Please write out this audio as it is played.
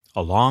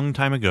A long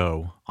time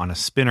ago, on a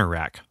spinner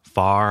rack,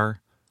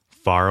 far,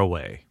 far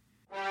away.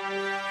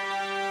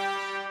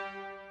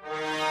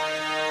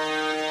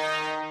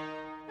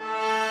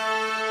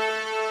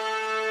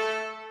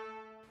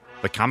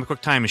 The Comic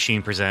Book Time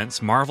Machine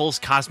presents Marvel's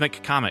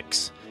Cosmic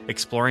Comics,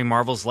 exploring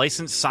Marvel's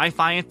licensed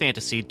sci-fi and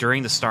fantasy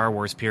during the Star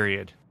Wars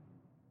period.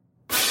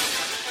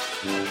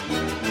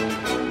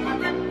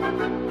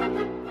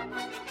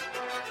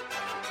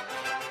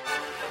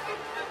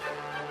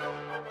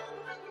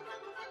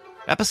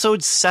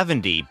 Episode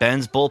 70,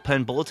 Ben's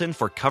Bullpen Bulletin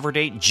for cover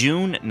date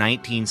June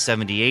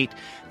 1978,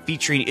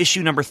 featuring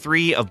issue number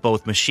 3 of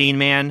both Machine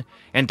Man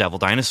and Devil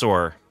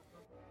Dinosaur.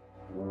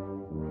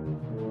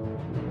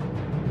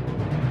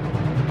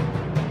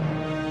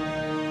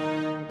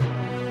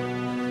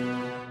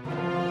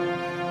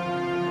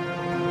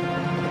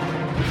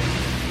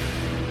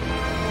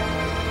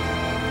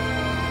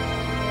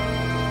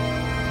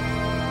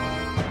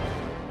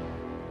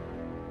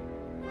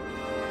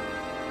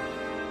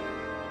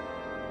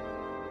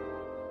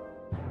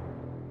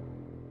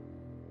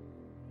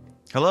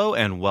 Hello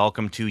and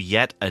welcome to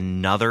yet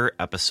another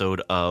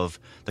episode of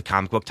the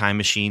Comic Book Time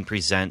Machine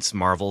presents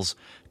Marvel's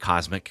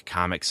Cosmic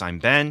Comics. I'm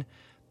Ben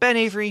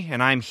Avery,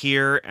 and I'm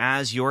here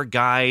as your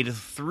guide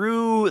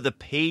through the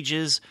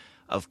pages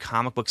of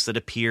comic books that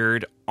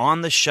appeared on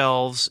the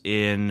shelves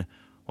in,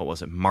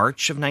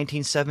 March of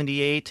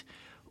 1978,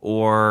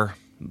 or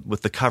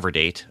with the cover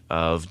date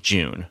of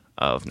June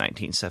of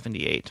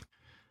 1978.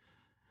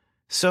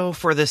 So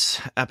for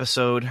this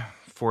episode,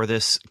 for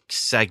this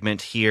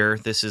segment here,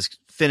 this is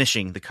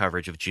finishing the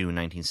coverage of June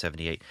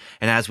 1978.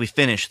 And as we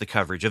finish the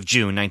coverage of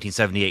June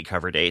 1978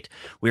 cover date,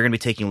 we're going to be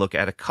taking a look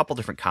at a couple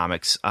different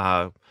comics,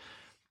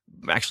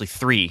 actually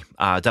 3.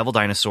 Devil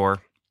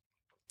Dinosaur,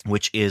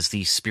 which is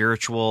the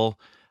spiritual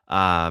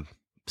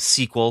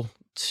sequel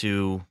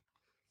to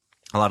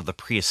a lot of the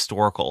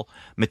prehistorical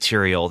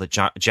material that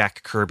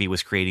Jack Kirby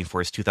was creating for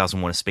his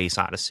 2001: A Space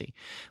Odyssey.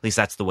 At least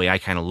that's the way I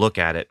kind of look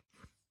at it,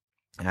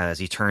 as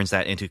he turns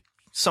that into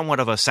somewhat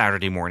of a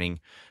Saturday morning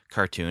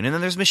cartoon. And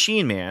then there's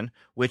Machine Man,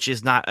 which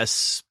is not a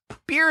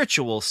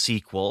spiritual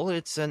sequel,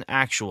 it's an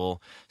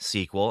actual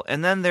sequel.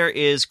 And then there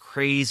is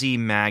Crazy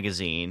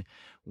Magazine,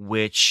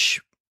 which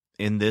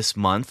in this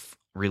month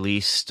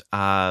released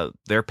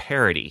their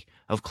parody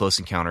of Close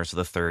Encounters of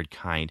the Third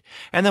Kind.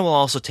 And then we'll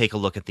also take a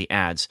look at the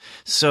ads.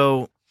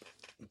 So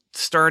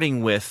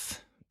starting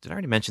with, did I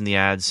already mention the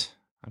ads?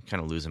 I'm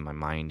kind of losing my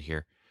mind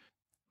here.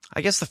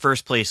 I guess the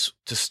first place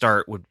to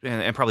start would,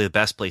 and probably the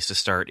best place to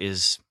start,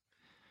 is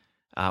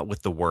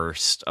with the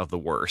worst of the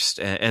worst,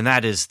 and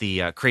that is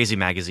the Crazy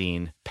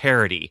Magazine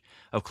parody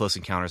of Close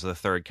Encounters of the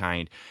Third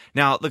Kind.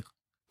 Now, the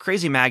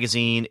Crazy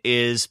Magazine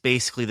is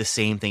basically the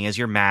same thing as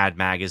your Mad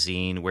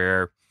Magazine,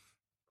 where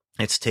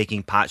it's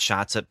taking pot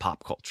shots at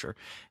pop culture,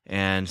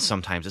 and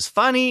sometimes it's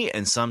funny,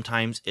 and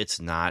sometimes it's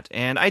not.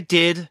 And I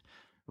did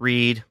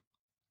read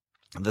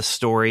the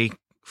story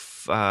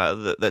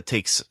that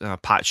takes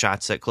pot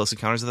shots at Close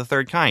Encounters of the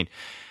Third Kind.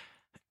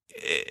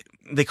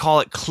 They call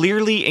it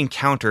Clearly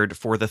Encountered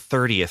for the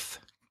 30th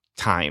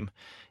time.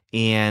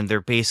 And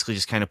they're basically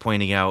just kind of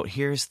pointing out,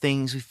 here's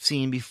things we've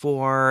seen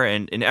before.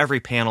 And in every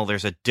panel,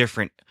 there's a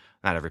different,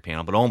 not every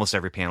panel, but almost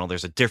every panel,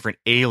 there's a different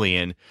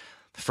alien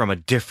from a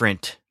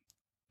different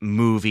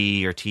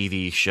movie or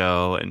TV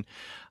show.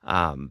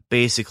 And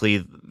basically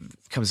it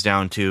comes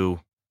down to,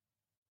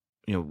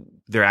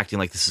 they're acting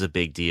like this is a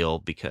big deal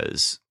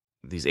because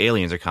these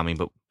aliens are coming,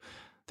 but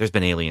there's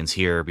been aliens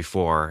here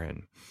before,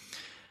 and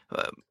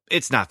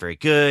it's not very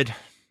good.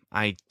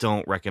 I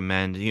don't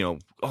recommend,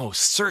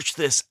 search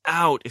this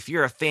out. If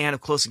you're a fan of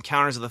Close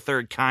Encounters of the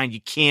Third Kind,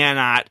 you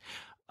cannot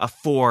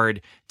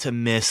afford to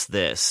miss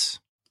this.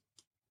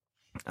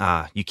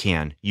 You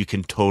can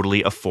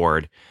totally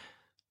afford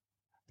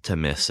to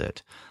miss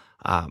it.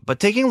 But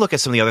taking a look at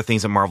some of the other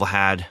things that Marvel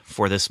had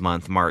for this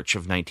month, March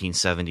of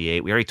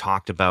 1978, we already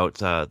talked about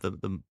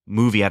the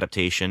movie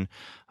adaptation,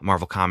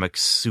 Marvel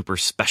Comics Super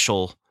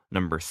Special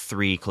number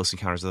 3, Close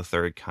Encounters of the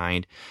Third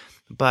Kind.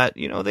 But,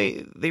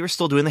 they were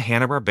still doing the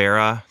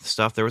Hanna-Barbera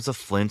stuff. There was the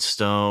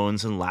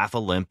Flintstones and Laugh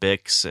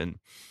Olympics. And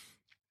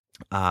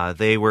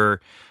they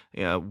were,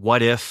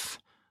 what if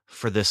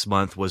for this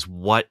month was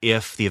what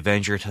if the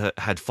Avengers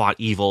had fought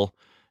evil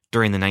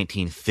during the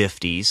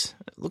 1950s.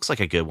 It looks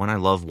like a good one. I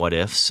love what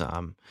ifs.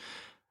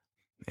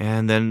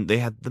 And then they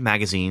had the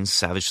magazines,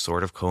 Savage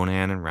Sword of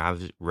Conan and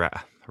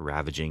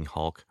Ravaging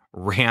Hulk.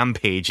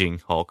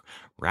 Rampaging Hulk.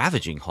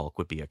 Ravaging Hulk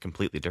would be a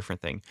completely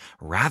different thing.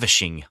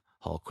 Ravishing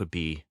Hulk would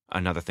be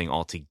another thing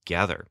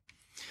altogether.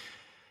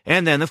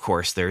 And then, of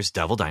course, there's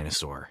Devil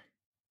Dinosaur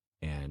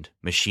and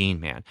Machine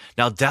Man.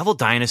 Now, Devil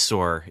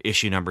Dinosaur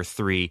issue number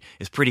 3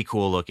 is pretty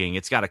cool looking.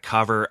 It's got a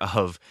cover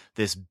of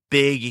this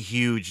big,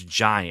 huge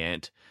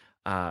giant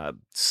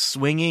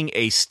swinging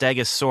a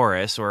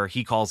Stegosaurus, or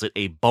he calls it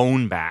a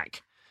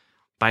boneback,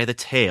 by the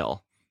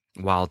tail,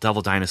 while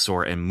Devil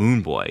Dinosaur and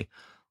Moon Boy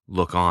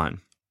look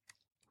on.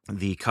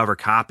 The cover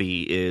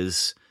copy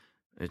is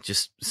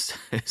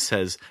it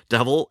says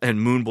Devil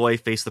and Moon Boy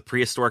face the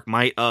prehistoric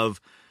might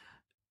of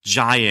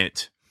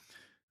Giant.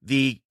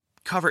 The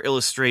cover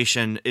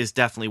illustration is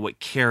definitely what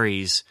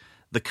carries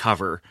the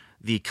cover.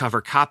 The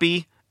cover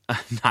copy,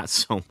 not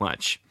so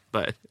much.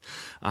 But,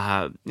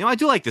 I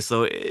do like this,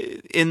 though.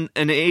 In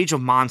an age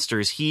of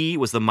monsters, he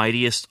was the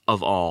mightiest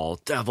of all.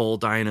 Devil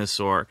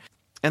Dinosaur.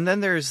 And then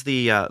there's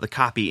the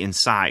copy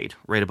inside,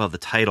 right above the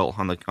title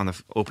on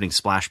the opening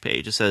splash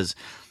page. It says,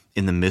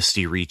 "In the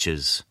misty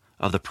reaches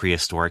of the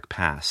prehistoric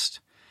past,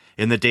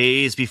 in the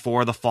days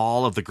before the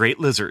fall of the great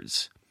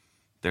lizards,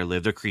 there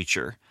lived a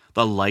creature,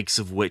 the likes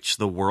of which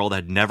the world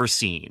had never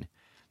seen.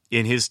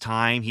 In his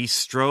time, he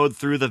strode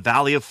through the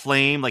valley of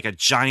flame like a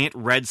giant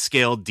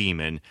red-scaled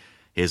demon.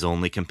 His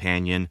only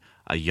companion,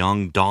 a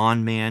young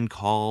dawn man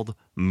called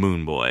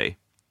Moon Boy."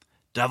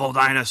 Devil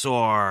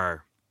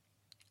Dinosaur.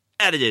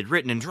 Edited,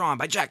 written, and drawn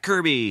by Jack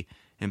Kirby.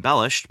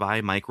 Embellished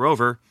by Mike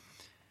Rover.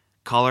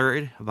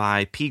 Colored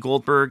by P.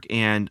 Goldberg.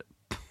 And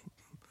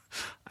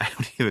I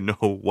don't even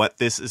know what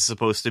this is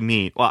supposed to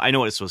mean. Well, I know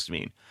what it's supposed to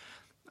mean.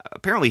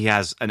 Apparently he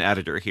has an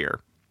editor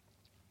here.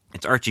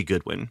 It's Archie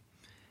Goodwin.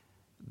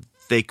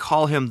 They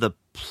call him the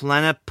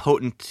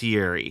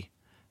Plenipotentiary.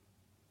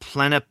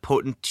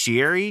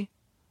 Plenipotentiary?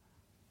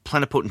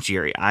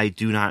 Plenipotentiary. I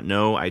do not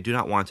know. I do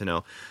not want to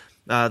know.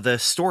 The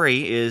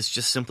story is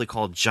just simply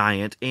called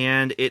Giant,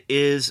 and it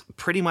is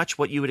pretty much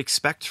what you would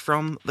expect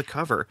from the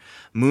cover.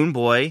 Moon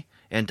Boy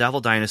and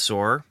Devil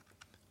Dinosaur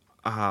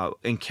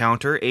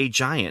encounter a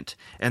giant.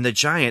 And the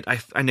giant,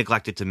 I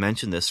neglected to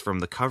mention this from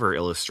the cover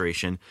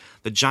illustration,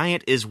 the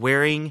giant is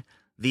wearing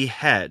the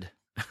head,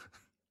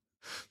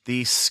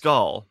 the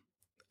skull,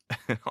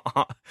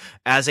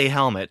 as a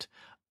helmet.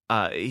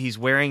 He's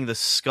wearing the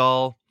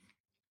skull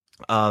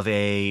of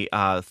a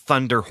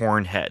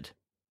thunderhorn head.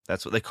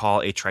 That's what they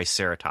call a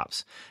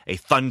triceratops, a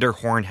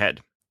thunderhorn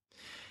head.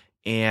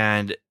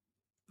 And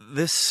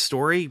this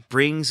story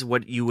brings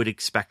what you would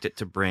expect it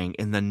to bring.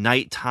 In the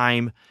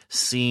nighttime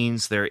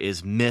scenes, there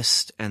is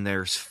mist, and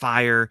there's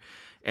fire,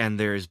 and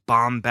there's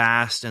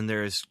bombast, and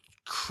there's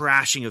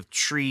crashing of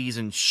trees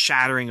and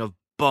shattering of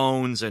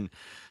bones, and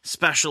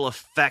special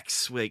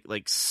effects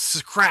like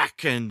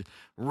crack and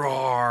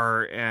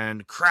roar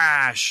and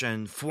crash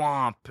and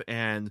thwomp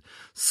and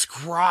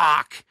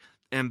scrock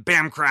and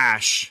bam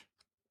crash.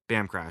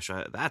 Bam crash.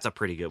 That's a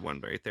pretty good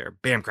one right there.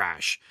 Bam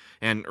crash.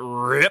 And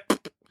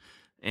rip.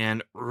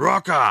 And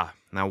Rucka.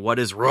 Now, what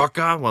is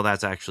Rucka? Well,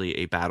 that's actually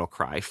a battle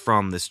cry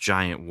from this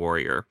giant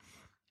warrior.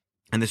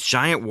 And this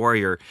giant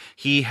warrior,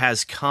 he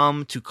has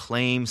come to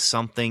claim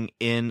something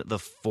in the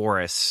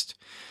forest.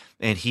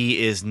 And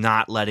he is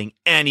not letting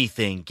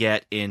anything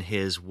get in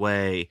his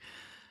way.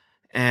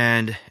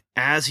 And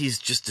as he's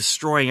just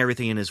destroying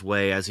everything in his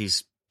way, as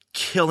he's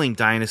killing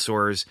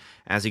dinosaurs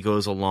as he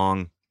goes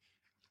along,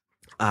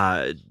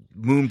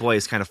 Moon Boy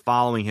is kind of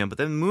following him. But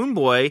then Moon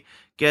Boy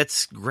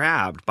gets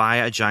grabbed by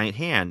a giant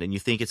hand, and you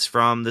think it's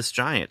from this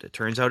giant. It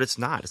turns out it's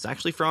not. It's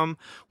actually from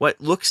what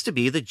looks to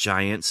be the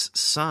giant's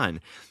son.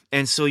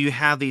 And so you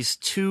have these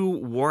two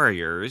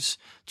warriors,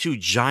 two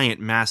giant,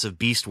 massive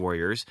beast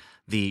warriors,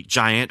 the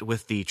giant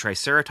with the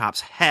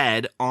Triceratops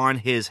head on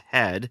his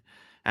head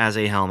as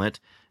a helmet,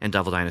 and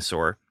Devil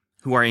Dinosaur,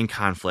 who are in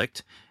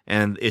conflict,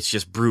 and it's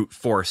just brute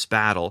force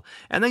battle.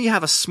 And then you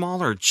have a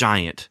smaller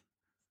giant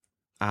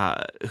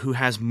who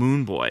has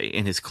Moon Boy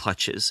in his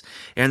clutches.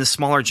 And the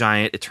smaller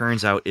giant, it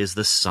turns out, is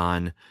the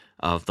son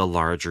of the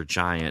larger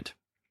giant.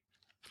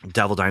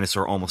 Devil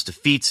Dinosaur almost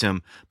defeats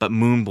him, but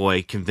Moon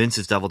Boy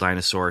convinces Devil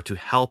Dinosaur to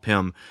help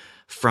him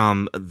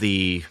from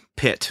the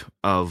pit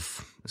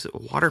of... Is it a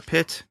water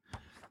pit?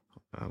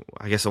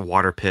 I guess a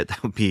water pit.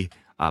 That would be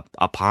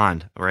a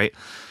pond, right?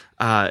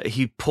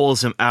 He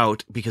pulls him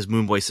out because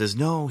Moon Boy says,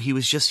 no, he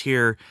was just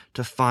here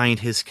to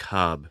find his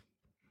cub.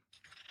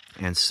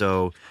 And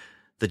so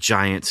the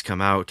giants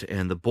come out,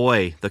 and the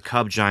boy, the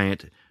cub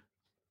giant,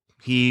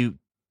 he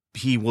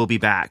will be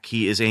back.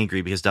 He is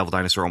angry because Devil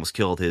Dinosaur almost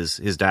killed his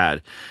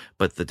dad.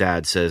 But the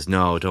dad says,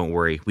 no, don't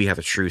worry. We have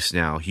a truce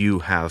now. You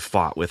have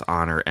fought with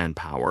honor and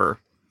power.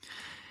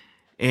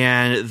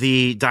 And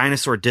the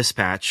Dinosaur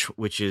Dispatch,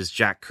 which is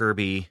Jack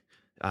Kirby,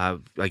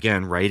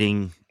 again,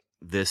 writing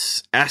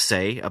this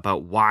essay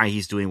about why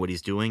he's doing what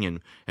he's doing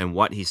and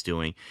what he's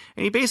doing.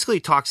 And he basically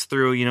talks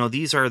through,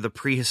 these are the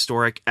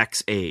prehistoric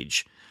X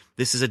age.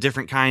 This is a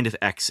different kind of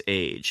X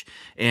age.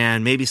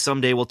 And maybe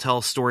someday we'll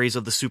tell stories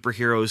of the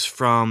superheroes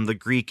from the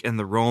Greek and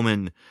the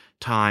Roman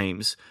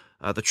times,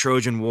 the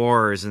Trojan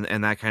Wars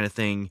and that kind of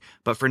thing.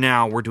 But for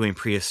now, we're doing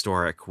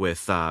prehistoric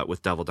with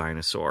Devil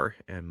Dinosaur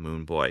and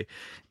Moon Boy.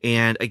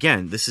 And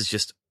again, this is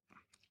just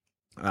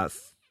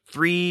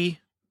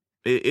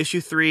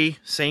issue 3,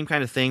 same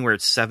kind of thing where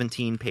it's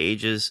 17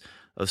 pages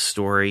of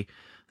story.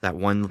 That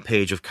one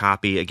page of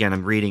copy. Again,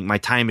 I'm reading my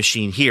time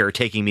machine here,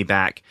 taking me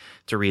back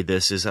to read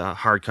this, is a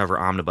hardcover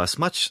omnibus,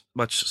 much,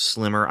 much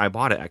slimmer. I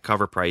bought it at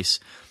cover price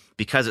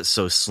because it's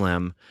so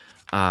slim.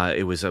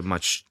 It was a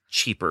much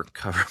cheaper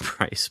cover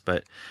price,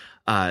 but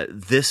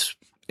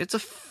it's a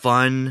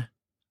fun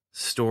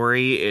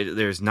story.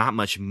 There's not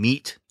much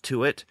meat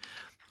to it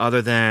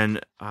other than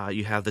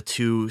you have the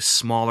two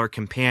smaller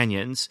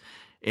companions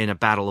in a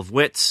battle of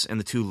wits and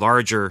the two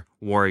larger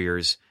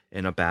warriors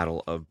in a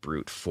battle of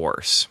brute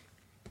force.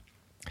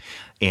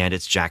 And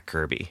it's Jack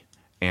Kirby.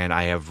 And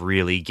I have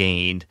really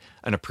gained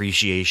an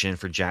appreciation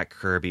for Jack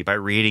Kirby by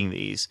reading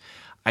these.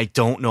 I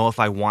don't know if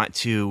I want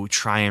to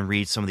try and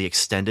read some of the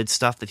extended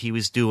stuff that he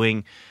was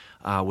doing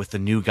with the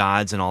New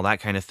Gods and all that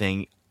kind of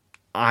thing.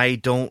 I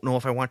don't know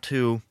if I want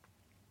to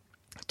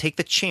take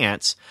the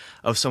chance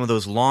of some of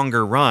those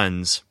longer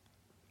runs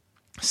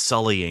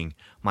sullying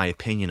my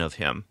opinion of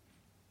him.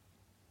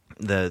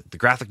 The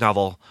graphic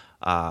novel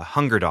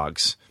Hunger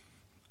Dogs,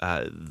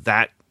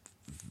 that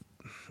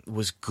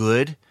was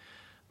good,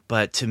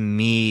 but to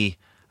me,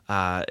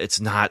 it's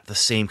not the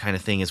same kind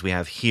of thing as we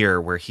have here,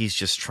 where he's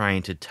just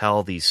trying to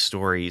tell these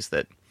stories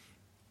that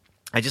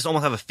I just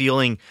almost have a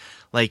feeling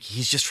like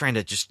he's just trying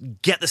to just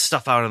get the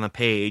stuff out on the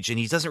page, and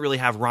he doesn't really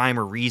have rhyme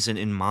or reason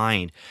in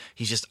mind.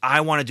 He's just,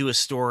 I want to do a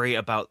story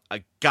about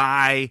a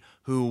guy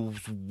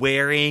who's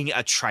wearing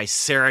a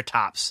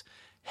Triceratops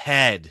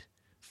head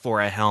for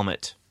a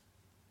helmet.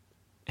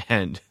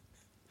 And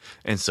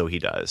so he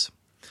does.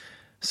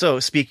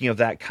 So speaking of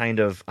that kind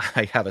of,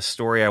 I have a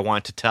story I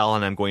want to tell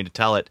and I'm going to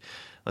tell it,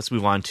 let's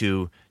move on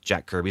to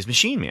Jack Kirby's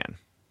Machine Man.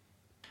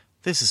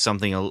 This is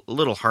something a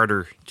little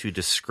harder to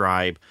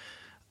describe.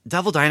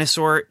 Devil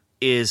Dinosaur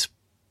is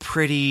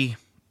pretty,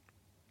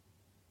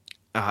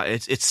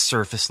 it's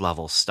surface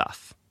level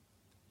stuff.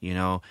 You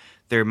know,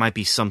 there might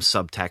be some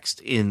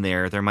subtext in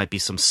there. There might be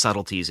some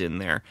subtleties in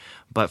there.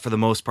 But for the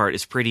most part,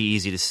 it's pretty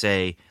easy to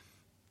say,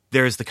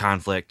 there's the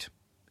conflict.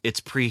 It's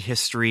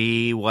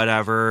prehistory,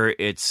 whatever.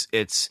 It's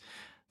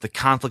the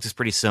conflict is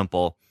pretty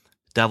simple.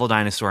 Devil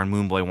Dinosaur and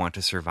Moon Boy want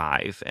to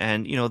survive.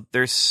 And, you know,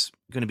 there's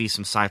going to be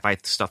some sci-fi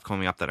stuff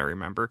coming up that I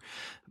remember.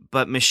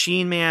 But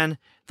Machine Man,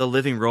 the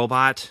living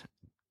robot,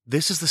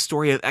 this is the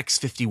story of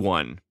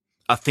X-51,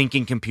 a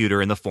thinking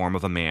computer in the form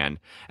of a man.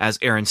 As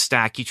Aaron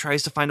Stack, he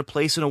tries to find a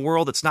place in a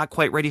world that's not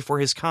quite ready for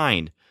his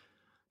kind.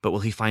 But will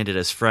he find it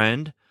as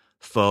friend,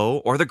 foe,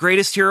 or the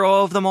greatest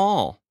hero of them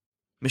all?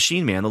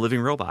 Machine Man, the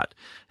living robot.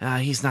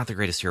 He's not the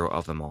greatest hero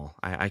of them all.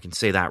 I can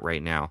say that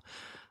right now.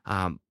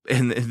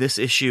 In this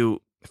issue,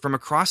 from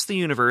across the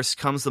universe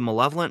comes the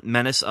malevolent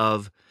menace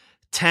of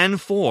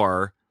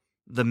 10-4,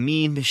 the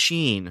Mean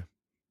Machine.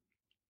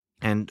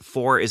 And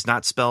 4 is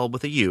not spelled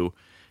with a U.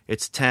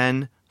 It's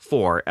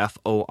 10-4,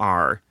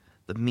 F-O-R,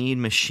 the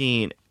Mean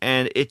Machine.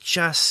 And it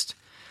just,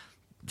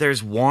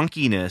 there's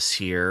wonkiness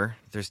here.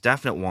 There's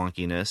definite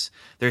wonkiness.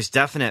 There's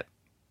definite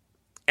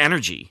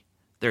energy.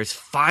 There's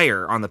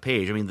fire on the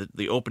page. I mean,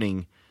 the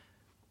opening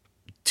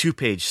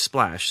 2-page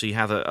splash. So you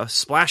have a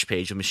splash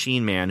page of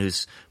Machine Man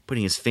who's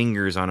putting his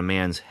fingers on a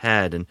man's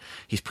head, and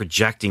he's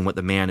projecting what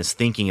the man is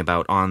thinking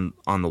about on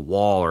the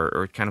wall,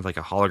 or kind of like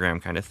a hologram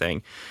kind of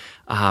thing.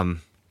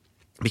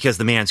 Because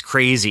the man's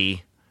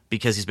crazy,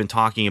 because he's been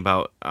talking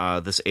about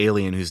this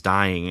alien who's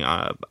dying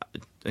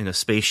in a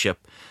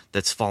spaceship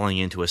that's falling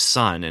into a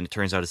sun, and it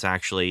turns out it's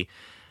actually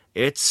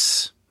an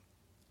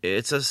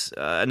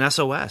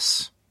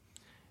SOS.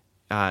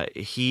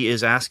 He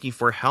is asking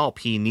for help.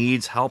 He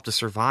needs help to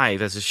survive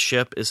as his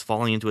ship is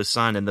falling into a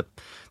sun, and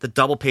the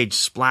double page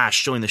splash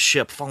showing the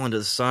ship fall into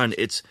the sun.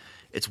 It's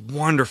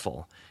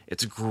wonderful.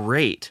 It's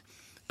great.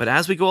 But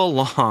as we go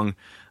along,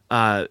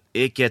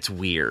 it gets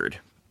weird,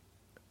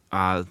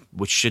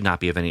 which should not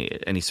be of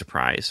any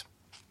surprise.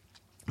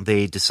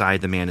 They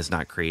decide the man is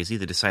not crazy.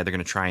 They decide they're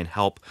going to try and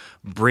help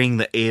bring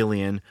the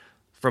alien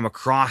from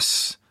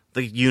across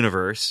the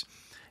universe,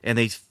 and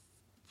they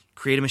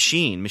create a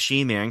machine.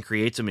 Machine Man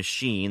creates a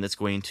machine that's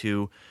going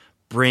to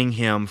bring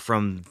him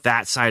from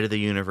that side of the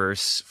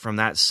universe, from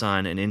that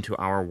sun, and into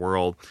our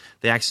world.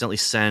 They accidentally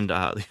send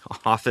the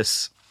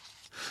office,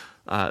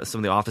 some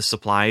of the office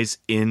supplies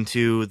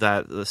into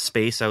the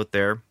space out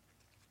there.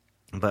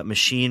 But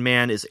Machine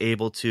Man is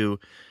able to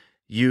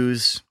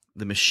use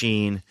the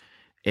machine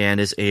and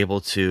is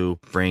able to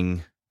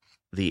bring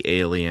the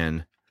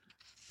alien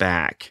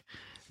back.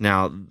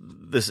 Now,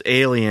 this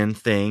alien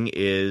thing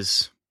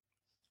is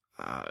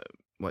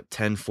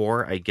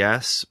 10-4, I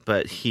guess,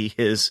 but he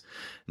is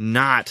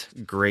not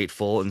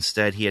grateful.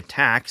 Instead, he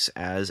attacks,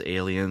 as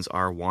aliens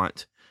are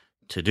wont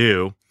to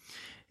do.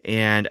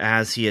 And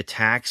as he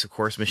attacks, of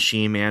course,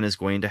 Machine Man is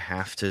going to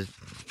have to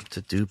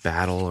do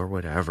battle or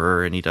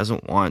whatever, and he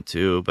doesn't want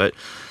to, but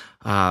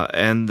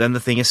and then the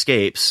thing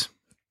escapes,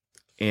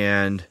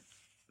 and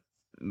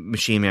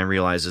Machine Man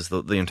realizes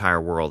the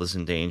entire world is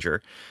in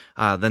danger.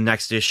 The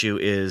next issue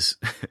is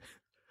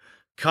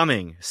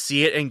coming,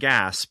 see it and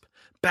gasp.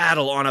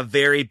 Battle on a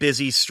very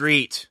busy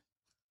street.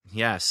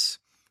 Yes,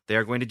 they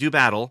are going to do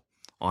battle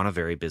on a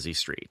very busy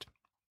street.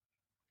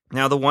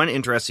 Now, the one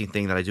interesting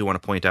thing that I do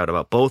want to point out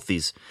about both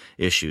these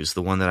issues,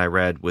 the one that I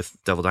read with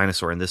Devil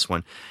Dinosaur and this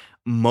one,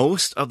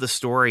 most of the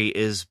story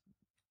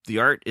the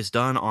art is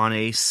done on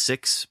a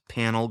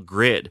 6-panel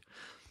grid.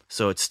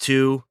 So it's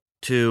 2,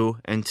 2,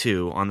 and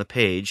 2 on the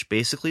page.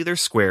 Basically, they're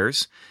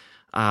squares.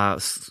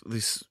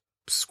 These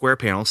square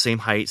panels, same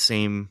height,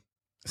 same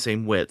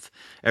width.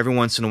 Every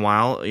once in a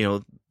while,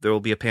 there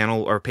will be a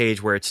panel or a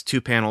page where it's 2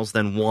 panels,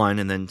 then 1,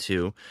 and then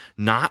 2.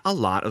 Not a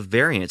lot of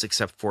variance,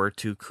 except for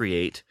to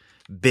create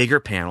bigger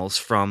panels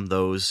from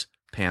those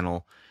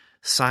panel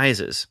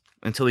sizes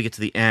until we get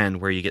to the end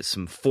where you get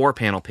some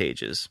 4-panel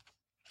pages.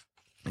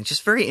 It's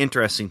just very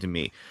interesting to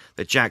me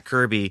that Jack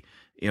Kirby,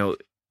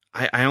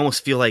 I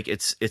almost feel like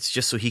it's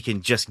just so he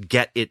can just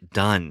get it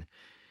done.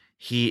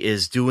 He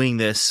is doing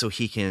this so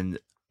he can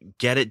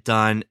get it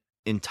done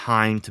in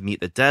time to meet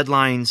the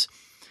deadlines.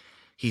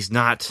 He's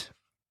not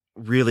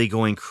really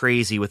going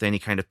crazy with any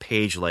kind of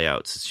page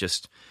layouts. It's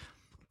just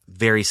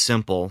very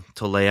simple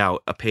to lay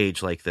out a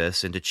page like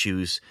this and to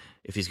choose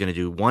if he's going to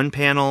do 1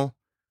 panel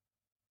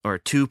or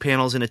 2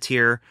 panels in a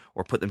tier,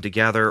 or put them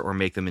together, or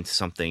make them into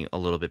something a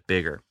little bit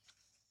bigger.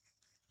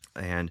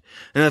 And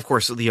of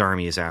course, the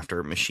army is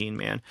after Machine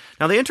Man.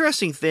 Now, the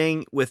interesting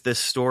thing with this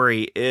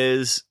story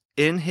is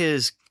in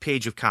his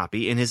page of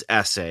copy, in his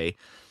essay,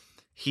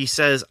 he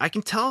says, I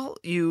can tell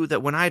you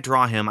that when I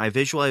draw him, I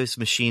visualize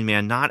Machine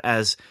Man not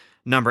as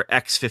number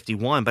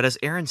X51, but as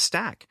Aaron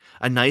Stack,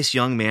 a nice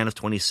young man of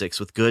 26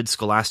 with good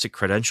scholastic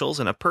credentials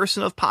and a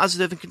person of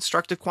positive and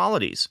constructive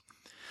qualities.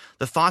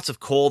 The thoughts of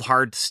cold,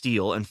 hard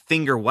steel and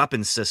finger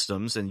weapon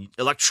systems and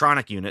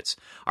electronic units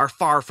are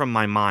far from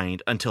my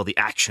mind until the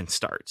action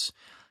starts.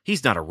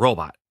 He's not a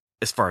robot,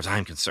 as far as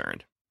I'm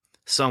concerned.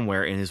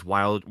 Somewhere in his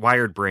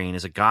wired brain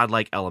is a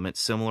godlike element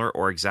similar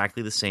or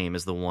exactly the same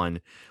as the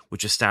one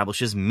which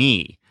establishes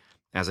me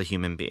as a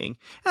human being.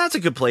 And that's a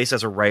good place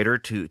as a writer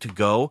to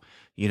go,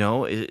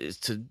 is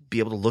to be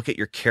able to look at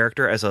your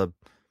character as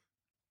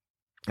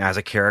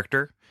a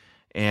character.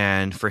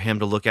 And for him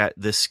to look at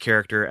this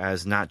character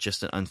as not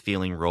just an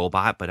unfeeling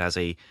robot, but as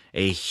a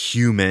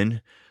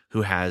human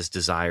who has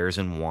desires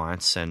and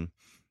wants. And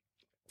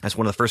that's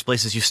one of the first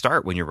places you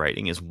start when you're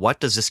writing, is what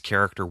does this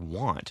character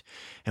want?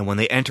 And when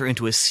they enter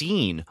into a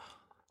scene,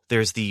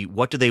 there's the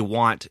what do they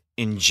want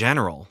in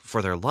general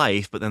for their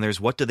life, but then there's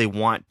what do they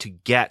want to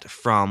get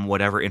from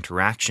whatever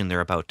interaction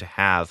they're about to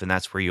have. And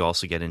that's where you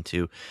also get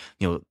into,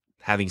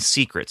 having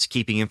secrets,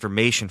 keeping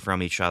information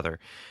from each other.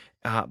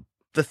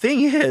 The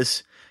thing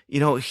is,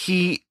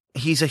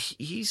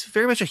 he's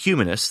very much a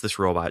humanist, this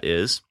robot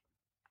is.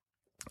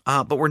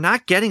 But we're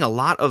not getting a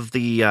lot of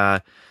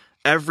the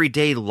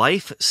everyday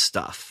life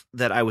stuff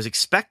that I was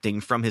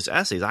expecting from his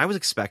essays. I was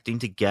expecting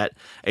to get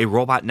a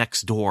Robot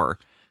Next Door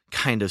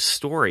kind of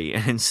story.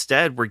 And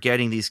instead we're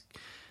getting these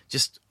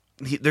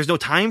there's no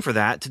time for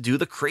that to do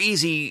the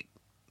crazy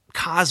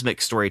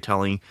cosmic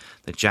storytelling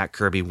that Jack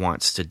Kirby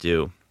wants to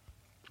do.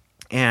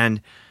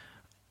 And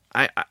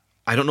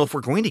I don't know if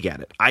we're going to get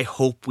it. I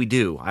hope we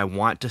do. I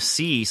want to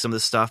see some of the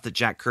stuff that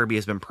Jack Kirby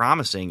has been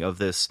promising of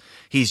this.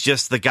 He's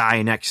just the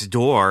guy next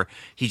door.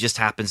 He just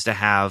happens to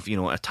have,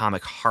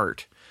 atomic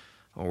heart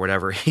or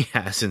whatever he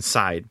has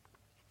inside.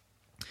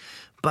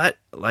 But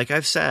like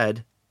I've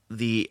said,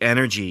 the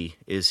energy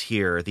is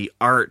here. The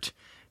art,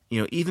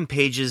 even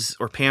pages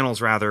or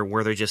panels rather,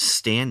 where they're just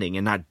standing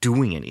and not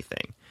doing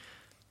anything.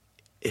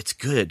 It's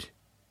good.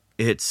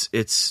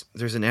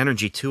 There's an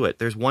energy to it.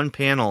 There's one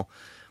panel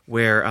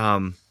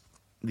where,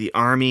 the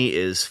army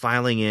is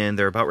filing in.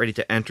 They're about ready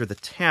to enter the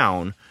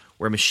town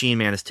where Machine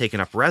Man has taken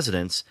up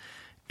residence.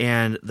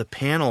 And the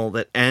panel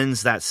that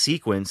ends that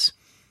sequence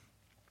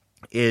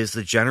is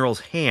the general's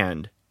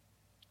hand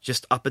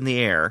just up in the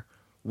air,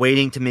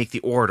 waiting to make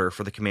the order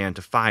for the command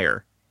to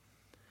fire.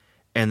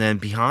 And then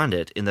beyond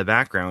it, in the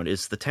background,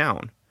 is the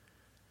town.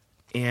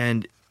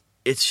 And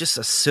it's just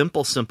a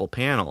simple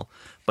panel,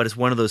 but it's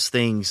one of those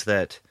things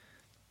that,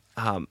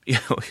 so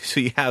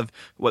you have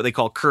what they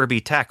call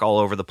Kirby tech all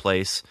over the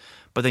place.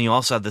 But then you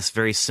also have this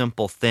very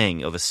simple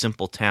thing of a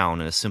simple town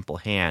and a simple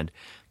hand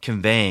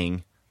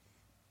conveying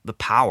the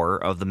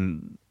power of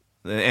and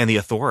the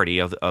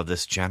authority of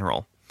this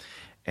general.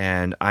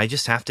 And I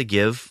just have to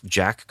give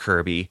Jack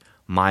Kirby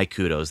my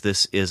kudos.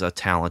 This is a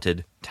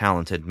talented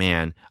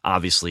man.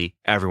 Obviously,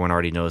 everyone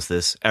already knows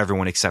this.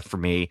 Everyone except for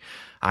me.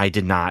 I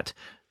did not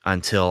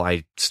until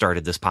I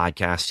started this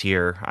podcast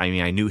here. I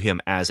mean, I knew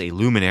him as a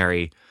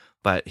luminary,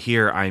 but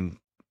here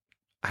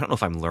I don't know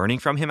if I'm learning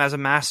from him as a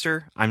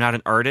master. I'm not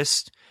an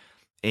artist,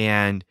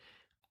 but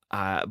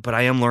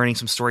I am learning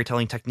some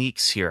storytelling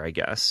techniques here, I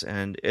guess,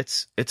 and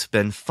it's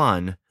been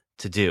fun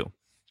to do.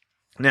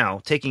 Now,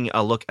 taking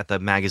a look at the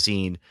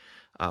magazine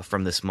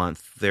from this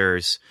month,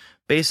 there's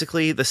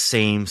basically the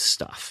same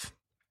stuff.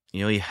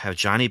 You have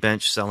Johnny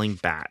Bench selling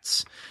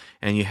bats,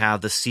 and you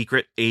have the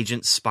Secret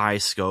Agent Spy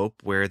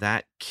Scope, where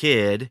that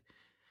kid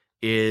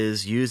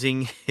is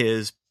using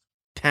his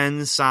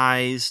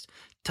pen-sized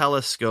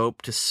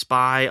telescope to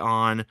spy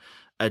on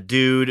a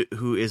dude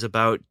who is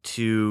about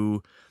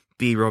to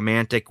be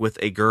romantic with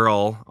a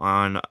girl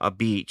on a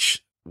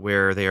beach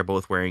where they are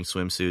both wearing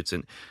swimsuits.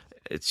 And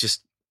it's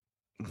just,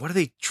 what are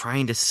they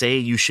trying to say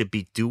you should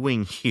be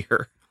doing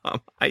here?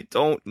 I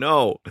don't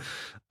know.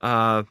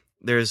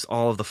 There's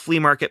all of the flea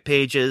market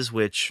pages,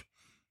 which,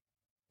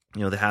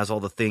 that has all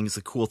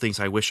the cool things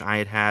I wish I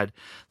had had.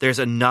 There's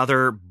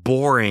another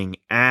boring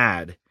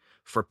ad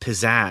for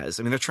Pizzazz.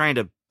 I mean, they're trying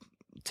to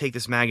take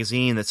this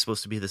magazine that's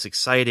supposed to be this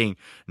exciting,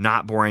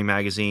 not boring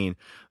magazine,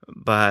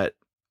 but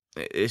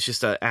it's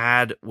just an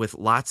ad with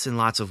lots and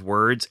lots of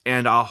words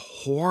and a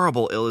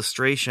horrible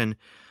illustration.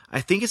 I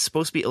think it's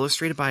supposed to be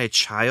illustrated by a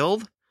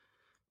child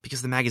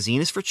because the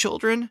magazine is for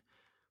children,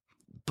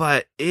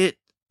 but it's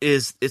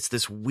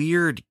this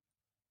weird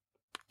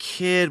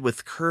kid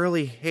with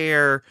curly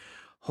hair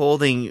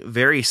holding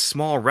very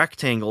small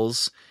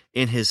rectangles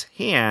in his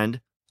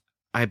hand.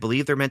 I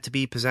believe they're meant to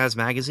be Pizzazz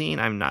Magazine.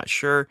 I'm not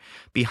sure.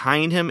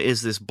 Behind him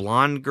is this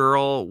blonde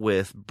girl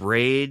with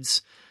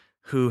braids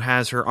who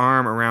has her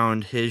arm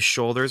around his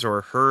shoulders,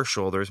 or her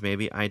shoulders,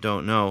 maybe. I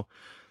don't know.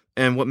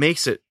 And what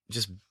makes it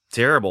just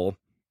terrible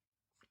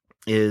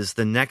is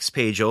the next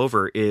page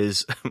over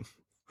is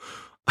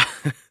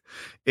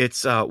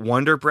it's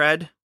Wonder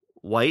Bread,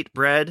 white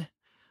bread.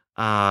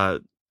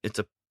 It's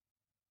a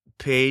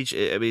page.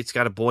 I mean, it's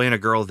got a boy and a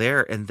girl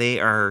there, and they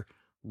are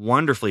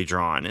wonderfully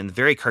drawn in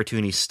very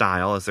cartoony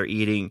style as they're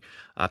eating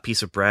a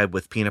piece of bread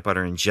with peanut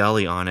butter and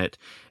jelly on it.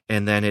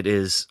 And then it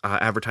is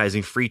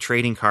advertising free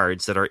trading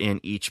cards that are in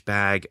each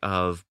bag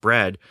of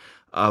bread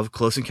of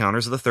Close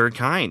Encounters of the Third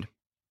Kind.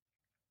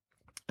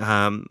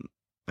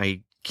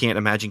 I can't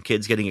imagine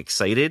kids getting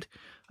excited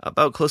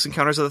about Close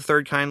Encounters of the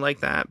Third Kind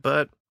like that,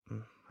 but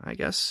I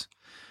guess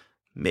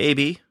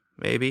maybe.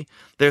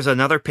 There's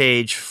another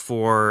page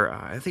for,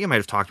 I think I might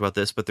have talked about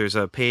this, but there's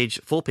a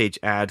full page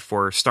ad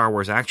for Star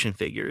Wars action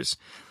figures.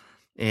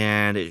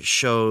 And it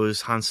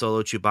shows Han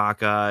Solo,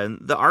 Chewbacca, and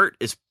the art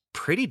is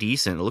pretty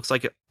decent. It looks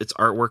like it's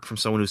artwork from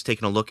someone who's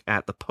taken a look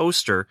at the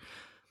poster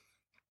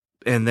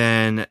and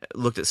then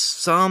looked at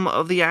some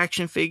of the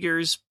action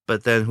figures,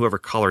 but then whoever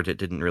colored it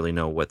didn't really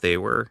know what they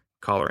were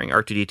coloring.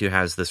 R2-D2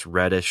 has this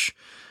reddish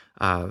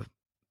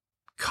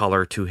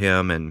color to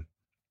him, and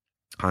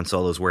Han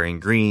Solo's wearing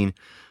green.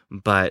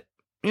 But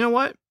you know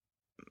what?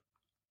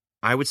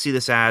 I would see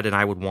this ad and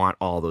I would want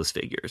all those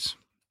figures.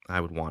 I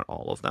would want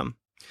all of them.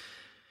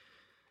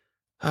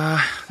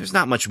 There's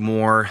not much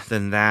more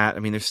than that. I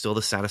mean, there's still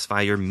to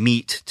satisfy your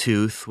meat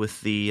tooth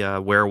with the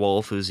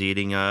werewolf who's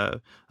eating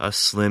a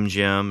Slim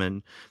Jim.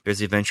 And there's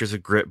the Adventures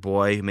of Grit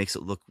Boy, who makes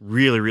it look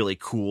really, really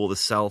cool to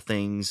sell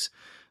things,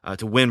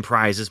 to win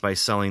prizes by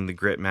selling the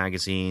Grit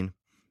magazine.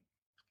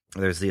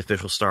 There's the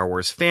official Star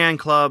Wars fan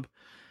club.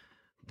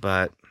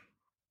 But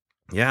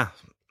yeah,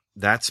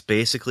 that's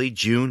basically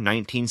June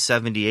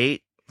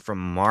 1978 from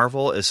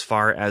Marvel as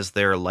far as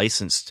their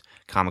licensed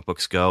comic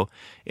books go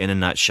in a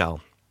nutshell.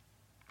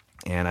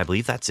 And I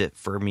believe that's it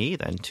for me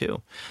then,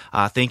 too.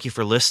 Thank you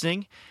for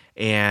listening.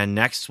 And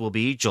next will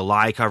be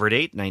July cover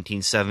date,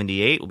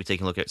 1978. We'll be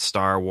taking a look at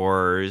Star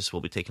Wars.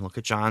 We'll be taking a look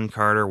at John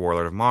Carter,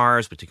 Warlord of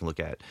Mars. We'll be taking a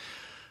look at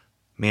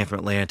Man from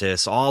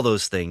Atlantis, all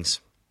those things.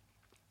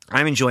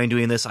 I'm enjoying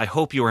doing this. I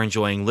hope you are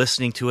enjoying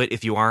listening to it.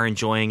 If you are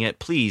enjoying it,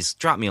 please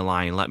drop me a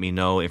line and let me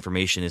know.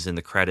 Information is in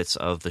the credits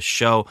of the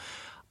show.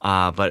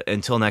 But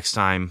until next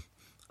time,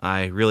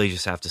 I really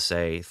just have to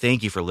say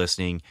thank you for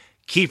listening.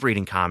 Keep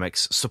reading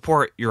comics.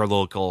 Support your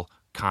local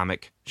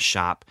comic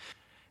shop.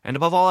 And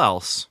above all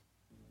else,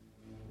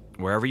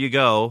 wherever you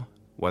go,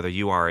 whether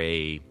you are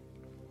a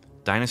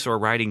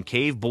dinosaur-riding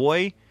cave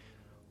boy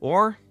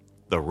or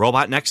the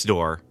robot next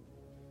door,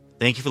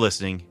 thank you for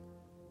listening,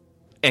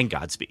 and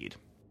Godspeed.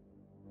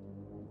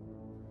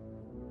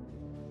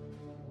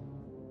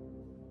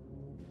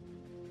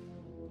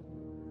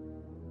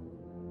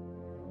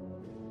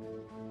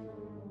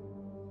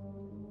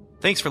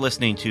 Thanks for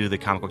listening to the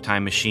Comic Book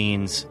Time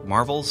Machine's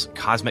Marvel's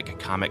Cosmic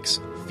Comics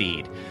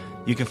feed.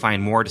 You can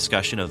find more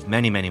discussion of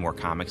many, many more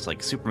comics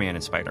like Superman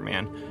and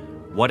Spider-Man,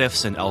 What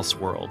Ifs and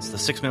Elseworlds, The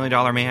 $6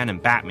 Million Man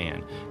and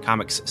Batman,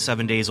 comics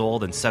 7 days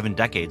old and 7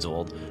 decades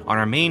old, on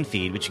our main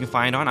feed, which you can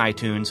find on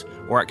iTunes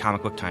or at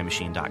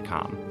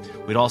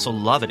comicbooktimemachine.com. We'd also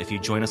love it if you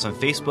join us on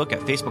Facebook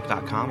at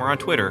facebook.com or on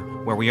Twitter,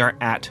 where we are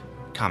at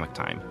Comic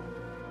Time.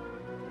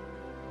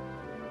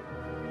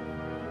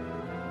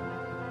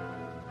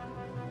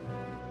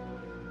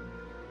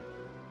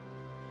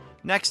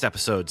 Next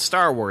episode,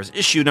 Star Wars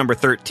issue number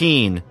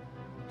 13,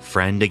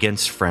 Friend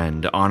Against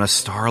Friend on a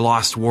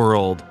Star-Lost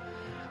World,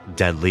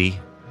 Deadly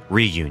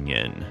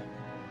Reunion.